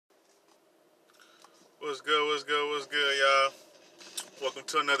What's good, y'all? Welcome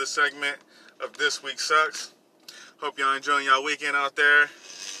to another segment of This Week Sucks. Hope y'all enjoying y'all weekend out there.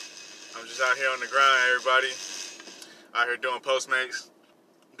 I'm just out here on the grind, everybody. Out here doing Postmates,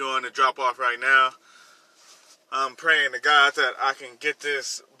 doing the drop-off right now. I'm praying to God that I can get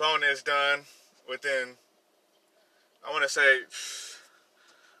this bonus done within, I want to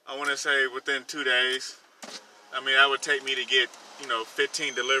say within 2 days. I mean, that would take me to get,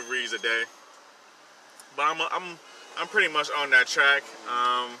 15 deliveries a day. But I'm pretty much on that track.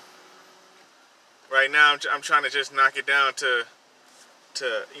 Right now, I'm trying to just knock it down to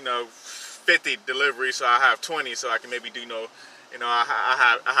 50 deliveries, so I have 20, so I can maybe do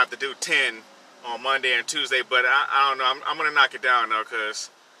I have to do 10 on Monday and Tuesday. But I don't know. I'm gonna knock it down though, cause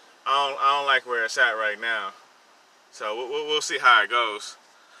I don't like where it's at right now. So we'll see how it goes.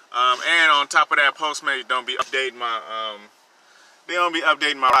 And on top of that, Postmates don't be updating my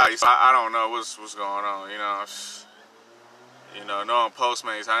rides. So I don't know what's going on. Knowing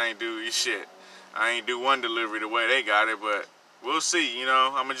Postmates, I ain't do shit. I ain't do one delivery the way they got it, but we'll see.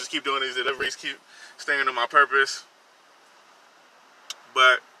 I'm gonna just keep doing these deliveries, keep staying on my purpose.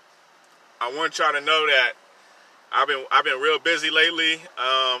 But I want y'all to know that I've been real busy lately.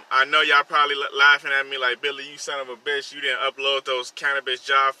 I know y'all probably laughing at me like, Billy, you son of a bitch, you didn't upload those cannabis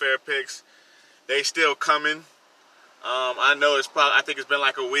job fair pics. They still coming. I know I think it's been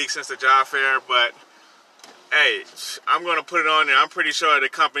like a week since the job fair, but hey, I'm gonna put it on there. I'm pretty sure the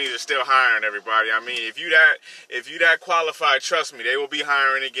companies are still hiring everybody. I mean, if you that qualified, trust me, they will be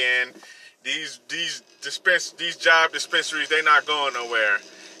hiring again. These job dispensaries, they're not going nowhere.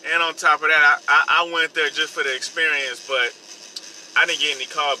 And on top of that, I went there just for the experience, but I didn't get any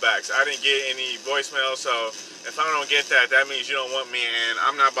callbacks. I didn't get any voicemail. So if I don't get that, that means you don't want me, and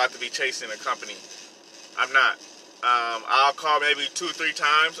I'm not about to be chasing a company. I'm not. I'll call maybe 2-3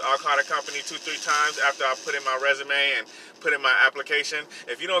 times. I'll call the company 2-3 times after I put in my resume and put in my application.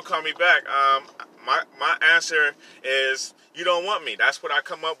 If you don't call me back, my answer is you don't want me. That's what I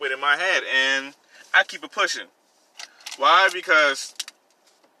come up with in my head, and I keep it pushing. Why? Because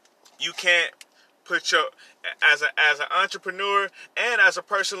you can't put as an entrepreneur and as a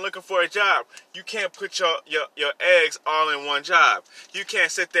person looking for a job, you can't put your eggs all in one job. You can't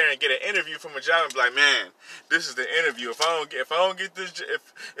sit there and get an interview from a job and be like, man, this is the interview. If I don't get this,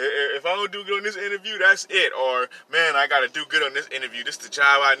 if I don't do good on this interview, that's it. Or man, I gotta do good on this interview. This is the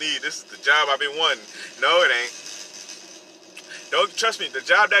job I need. This is the job I've been wanting. No, it ain't. Don't trust me. The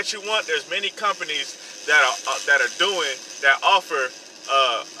job that you want, there's many companies that offer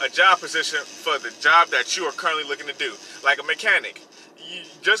a job position for the job that you are currently looking to do, like a mechanic.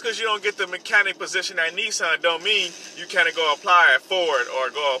 Just because you don't get the mechanic position at Nissan don't mean you can't go apply at Ford or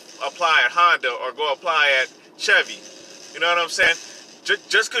go apply at Honda or go apply at Chevy. You know what I'm saying?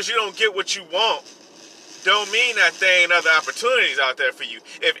 Just because you don't get what you want don't mean that there ain't other opportunities out there for you.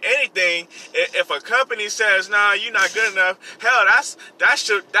 If anything, if a company says, nah, you're not good enough, hell, that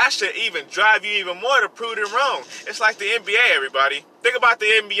should even drive you even more to prove them wrong. It's like the NBA, everybody. Think about the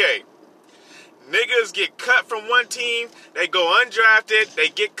NBA. Niggas get cut from one team, they go undrafted, they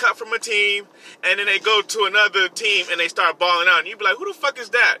get cut from a team, and then they go to another team and they start balling out. And you be like, who the fuck is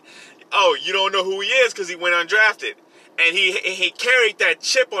that? Oh, you don't know who he is because he went undrafted. And he carried that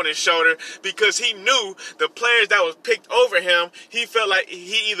chip on his shoulder because he knew the players that was picked over him, he felt like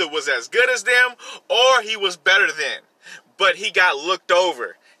he either was as good as them or he was better than. But he got looked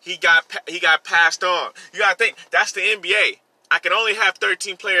over. He got passed on. You got to think, that's the NBA. I can only have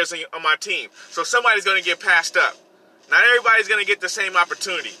 13 players on my team. So somebody's going to get passed up. Not everybody's going to get the same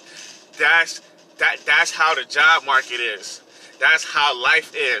opportunity. That's how the job market is. That's how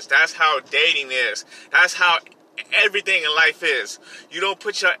life is. That's how dating is. That's how everything in life is. You don't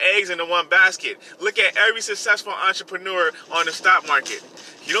put your eggs into one basket. Look at every successful entrepreneur on the stock market.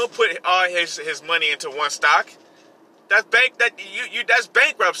 You don't put all his money into one stock. That's that's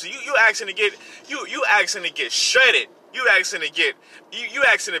bankruptcy. You asking to get shredded. You asking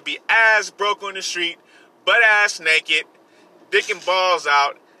to be ass broke on the street, butt ass naked, dick and balls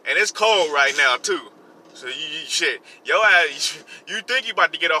out, and it's cold right now too. So your ass, you think you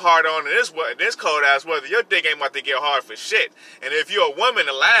about to get a hard on in this cold ass weather? Your dick ain't about to get hard for shit. And if you're a woman,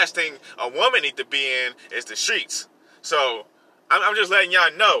 the last thing a woman need to be in is the streets. So I'm just letting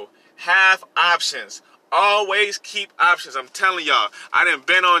y'all know, have options. Always keep options. I'm telling y'all, I done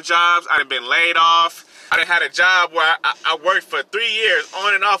been on jobs. I done been laid off. I done had a job where I worked for 3 years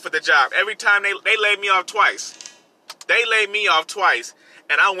on and off with the job. Every time they laid me off twice. They laid me off twice.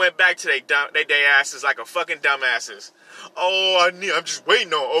 And I went back to they asses like a fucking dumbasses. Oh, I'm just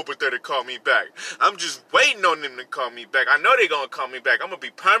waiting on Obether to call me back. I'm just waiting on them to call me back. I know they're going to call me back. I'm going to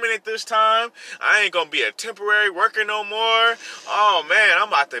be permanent this time. I ain't going to be a temporary worker no more. Oh, man, I'm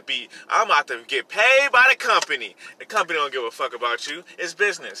about to get paid by the company. The company don't give a fuck about you. It's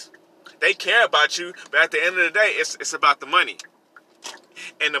business. They care about you, but at the end of the day, it's about the money.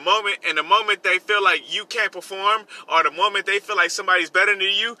 And the moment they feel like you can't perform, or the moment they feel like somebody's better than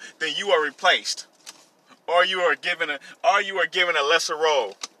you, then you are replaced. Or you are given a lesser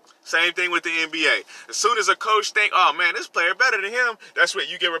role. Same thing with the NBA. As soon as a coach think, oh man, this player better than him, that's when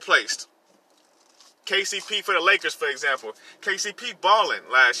you get replaced. KCP for the Lakers, for example. KCP balling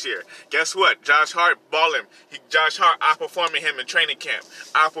last year. Guess what? Josh Hart balling. Josh Hart outperforming him in training camp.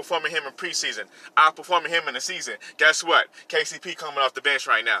 Outperforming him in preseason. Outperforming him in the season. Guess what? KCP coming off the bench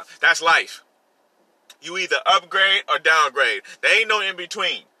right now. That's life. You either upgrade or downgrade. There ain't no in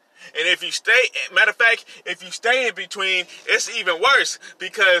between. And if you stay, matter of fact, if you stay in between, it's even worse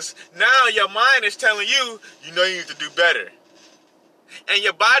because now your mind is telling you, you know you need to do better. And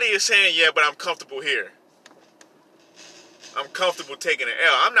your body is saying, yeah, but I'm comfortable here. I'm comfortable taking an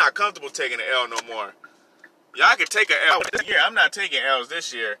L. I'm not comfortable taking an L no more. Y'all can take an L this year. I'm not taking L's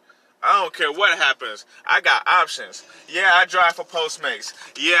this year. I don't care what happens. I got options. Yeah, I drive for Postmates.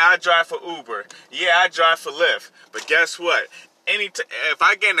 Yeah, I drive for Uber. Yeah, I drive for Lyft. But guess what? If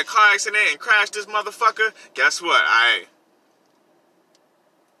I get in a car accident and crash this motherfucker, guess what?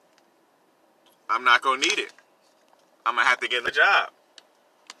 I'm not going to need it. I'm going to have to get a job.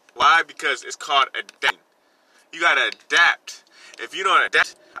 Why? Because it's called adapting. You got to adapt. If you don't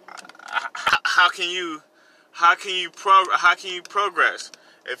adapt, how can you progress?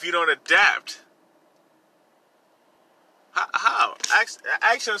 If you don't adapt, how?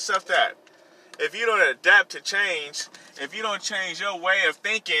 Ask yourself that. If you don't adapt to change, if you don't change your way of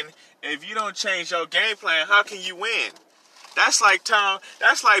thinking, if you don't change your game plan, how can you win? That's like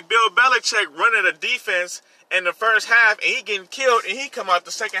Bill Belichick running a defense in the first half and he getting killed and he come out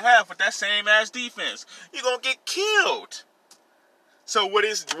the second half with that same ass defense. You're gonna get killed. So what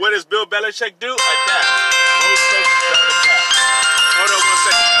does Bill Belichick do? Adapt. Most coaches don't adapt. Hold on 1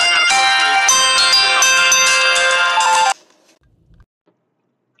 second. I got a post.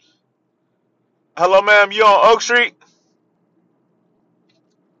 Hello, ma'am. You on Oak Street?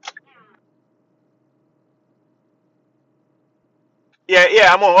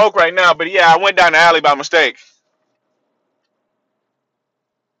 Yeah, I'm on Oak right now, but yeah, I went down the alley by mistake.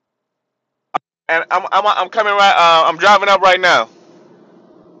 And I'm coming right. I'm driving up right now.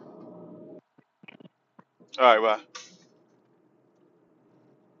 All right, bye.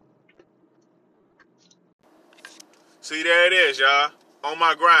 See, there it is, y'all. On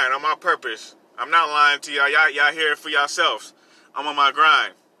my grind, on my purpose. I'm not lying to y'all. Y'all hear it for yourselves. I'm on my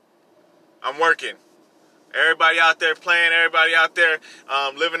grind. I'm working. Everybody out there playing, everybody out there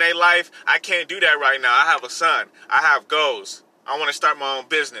living their life. I can't do that right now. I have a son. I have goals. I want to start my own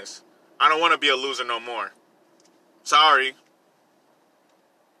business. I don't want to be a loser no more. Sorry.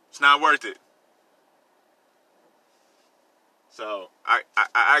 It's not worth it. So I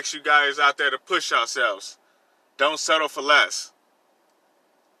ask you guys out there to push yourselves. Don't settle for less.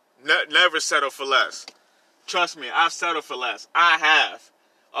 Never settle for less. Trust me, I've settled for less. I have.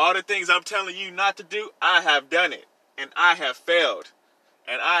 All the things I'm telling you not to do, I have done it. And I have failed.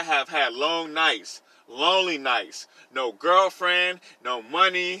 And I have had long nights, lonely nights. No girlfriend, no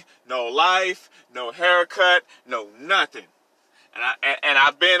money, no life, no haircut, no nothing. And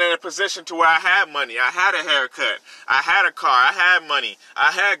I've been in a position to where I had money. I had a haircut. I had a car. I had money.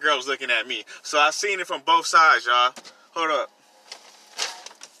 I had girls looking at me. So I've seen it from both sides, y'all. Hold up.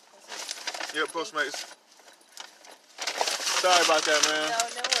 Yep, Postmates. Sorry about that, man. No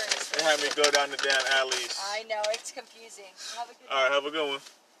worries. They had me go down the damn alleys. I know, it's confusing. Have a good All right, have a good one.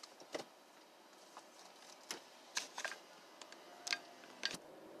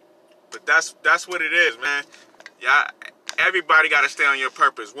 But that's what it is, man. Yeah, everybody got to stay on your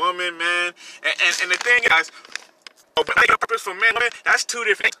purpose. Woman, man. And the thing is, your purpose for men, women, that's two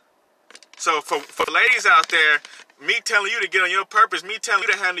different things. So for ladies out there, me telling you to get on your purpose, me telling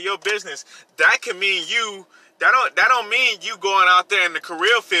you to handle your business, that can mean you, that don't mean you going out there in the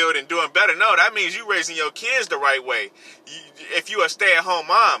career field and doing better. No, that means you raising your kids the right way. If you a stay-at-home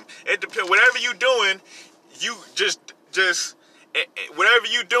mom, it depends. Whatever you doing, you just whatever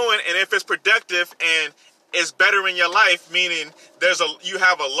you doing, and if it's productive and it's better in your life, meaning you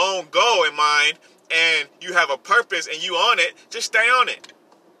have a long goal in mind and you have a purpose and you on it, just stay on it.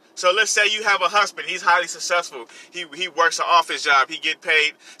 So let's say you have a husband, he's highly successful, he works an office job, he get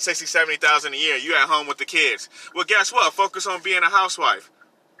paid $60,000-$70,000 a year, you at home with the kids. Well, guess what? Focus on being a housewife.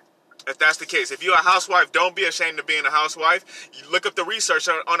 If that's the case. If you're a housewife, don't be ashamed of being a housewife. You look up the research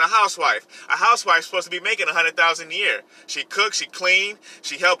on a housewife. A housewife's supposed to be making $100,000 a year. She cooks, she clean,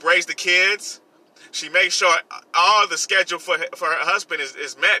 she helped raise the kids. She makes sure all the schedule for her husband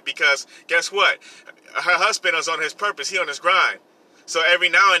is met, because guess what? Her husband is on his purpose. He on his grind. So every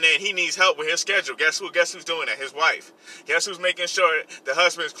now and then he needs help with his schedule. Guess who's doing that? His wife. Guess who's making sure the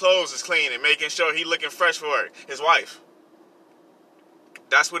husband's clothes is clean and making sure he looking fresh for her? His wife.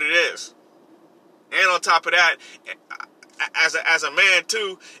 That's what it is. And on top of that, as a man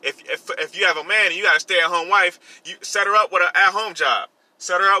too, if you have a man and you got a stay-at-home wife, you set her up with an at-home job.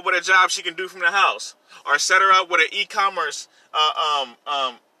 Set her up with a job she can do from the house, or set her up with an e-commerce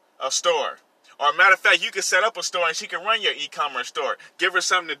a store. Or matter of fact, you can set up a store and she can run your e-commerce store. Give her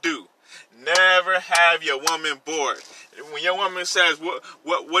something to do. Never have your woman bored. When your woman says,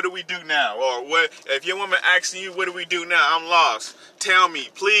 what do we do now? Or what if your woman asks you, what do we do now? I'm lost. Tell me,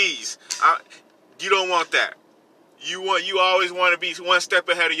 please. You don't want that. You always want to be one step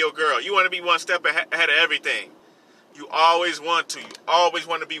ahead of your girl. You want to be one step ahead of everything. You always want to. You always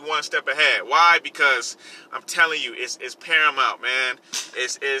want to be one step ahead. Why? Because I'm telling you, it's paramount, man.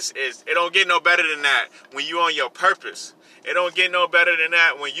 It don't get no better than that when you on your purpose. It don't get no better than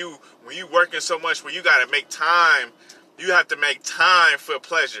that when you working so much where you gotta make time. You have to make time for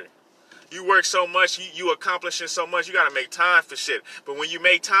pleasure. You work so much, you accomplishing so much, you gotta make time for shit. But when you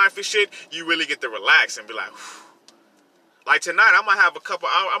make time for shit, you really get to relax and be like, whew. Like tonight, I'm gonna have a couple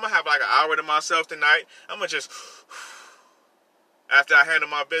hours. I'm gonna have like an hour to myself tonight. I'm gonna just, after I handle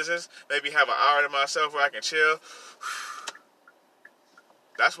my business, maybe have an hour to myself where I can chill.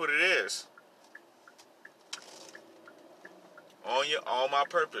 That's what it is. On my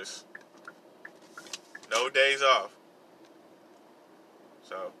purpose. No days off.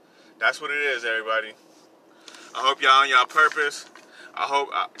 So that's what it is, everybody. I hope y'all on y'all purpose. I hope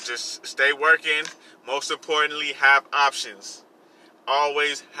just stay working. Most importantly, have options.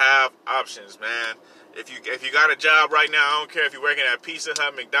 Always have options, man. If you got a job right now, I don't care if you're working at Pizza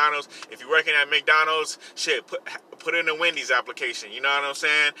Hut, McDonald's. If you're working at McDonald's, shit, put in a Wendy's application. You know what I'm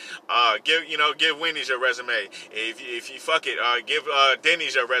saying? Give Wendy's your resume. If you fuck it, give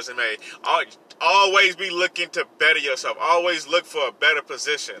Denny's your resume. Always be looking to better yourself. Always look for a better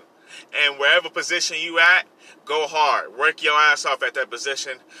position. And wherever position you at, go hard. Work your ass off at that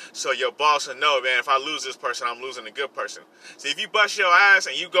position so your boss will know, man, if I lose this person, I'm losing a good person. See, if you bust your ass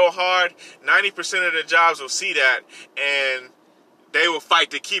and you go hard, 90% of the jobs will see that, and they will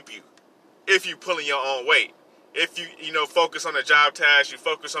fight to keep you if you pulling your own weight. If you focus on the job task, you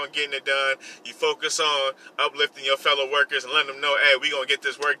focus on getting it done, you focus on uplifting your fellow workers and letting them know, hey, we're going to get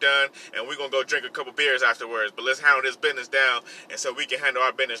this work done and we're going to go drink a couple beers afterwards. But let's handle this business down and so we can handle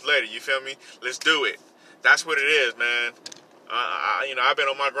our business later. You feel me? Let's do it. That's what it is, man. I've been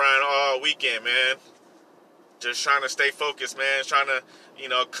on my grind all weekend, man. Just trying to stay focused, man. Trying to,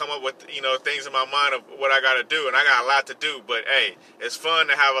 come up with, things in my mind of what I got to do. And I got a lot to do. But, hey, it's fun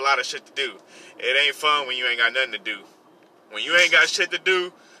to have a lot of shit to do. It ain't fun when you ain't got nothing to do. When you ain't got shit to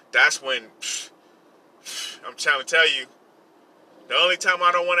do, that's when, I'm trying to tell you, the only time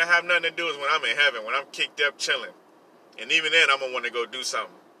I don't want to have nothing to do is when I'm in heaven, when I'm kicked up chilling. And even then, I'm going to want to go do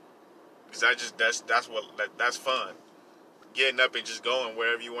something. Because that's fun. Getting up and just going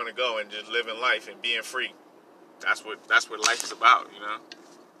wherever you want to go and just living life and being free. That's what life is about,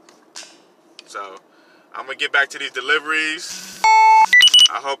 So, I'm going to get back to these deliveries.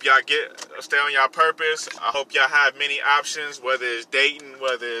 I hope y'all stay on y'all purpose. I hope y'all have many options, whether it's dating,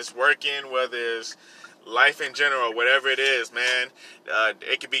 whether it's working, whether it's life in general, whatever it is, man.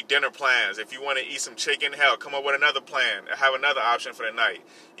 It could be dinner plans. If you want to eat some chicken, hell, come up with another plan. Have another option for the night.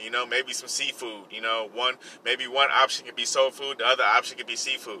 Maybe some seafood. Maybe one option could be soul food, the other option could be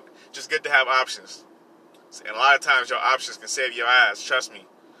seafood. Just good to have options. And a lot of times your options can save your ass. Trust me.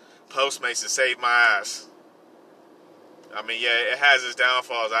 Postmates has saved my ass. I mean, yeah, it has its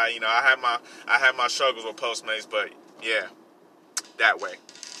downfalls. I had my struggles with Postmates, but yeah, that way.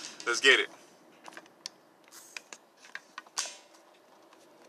 Let's get it.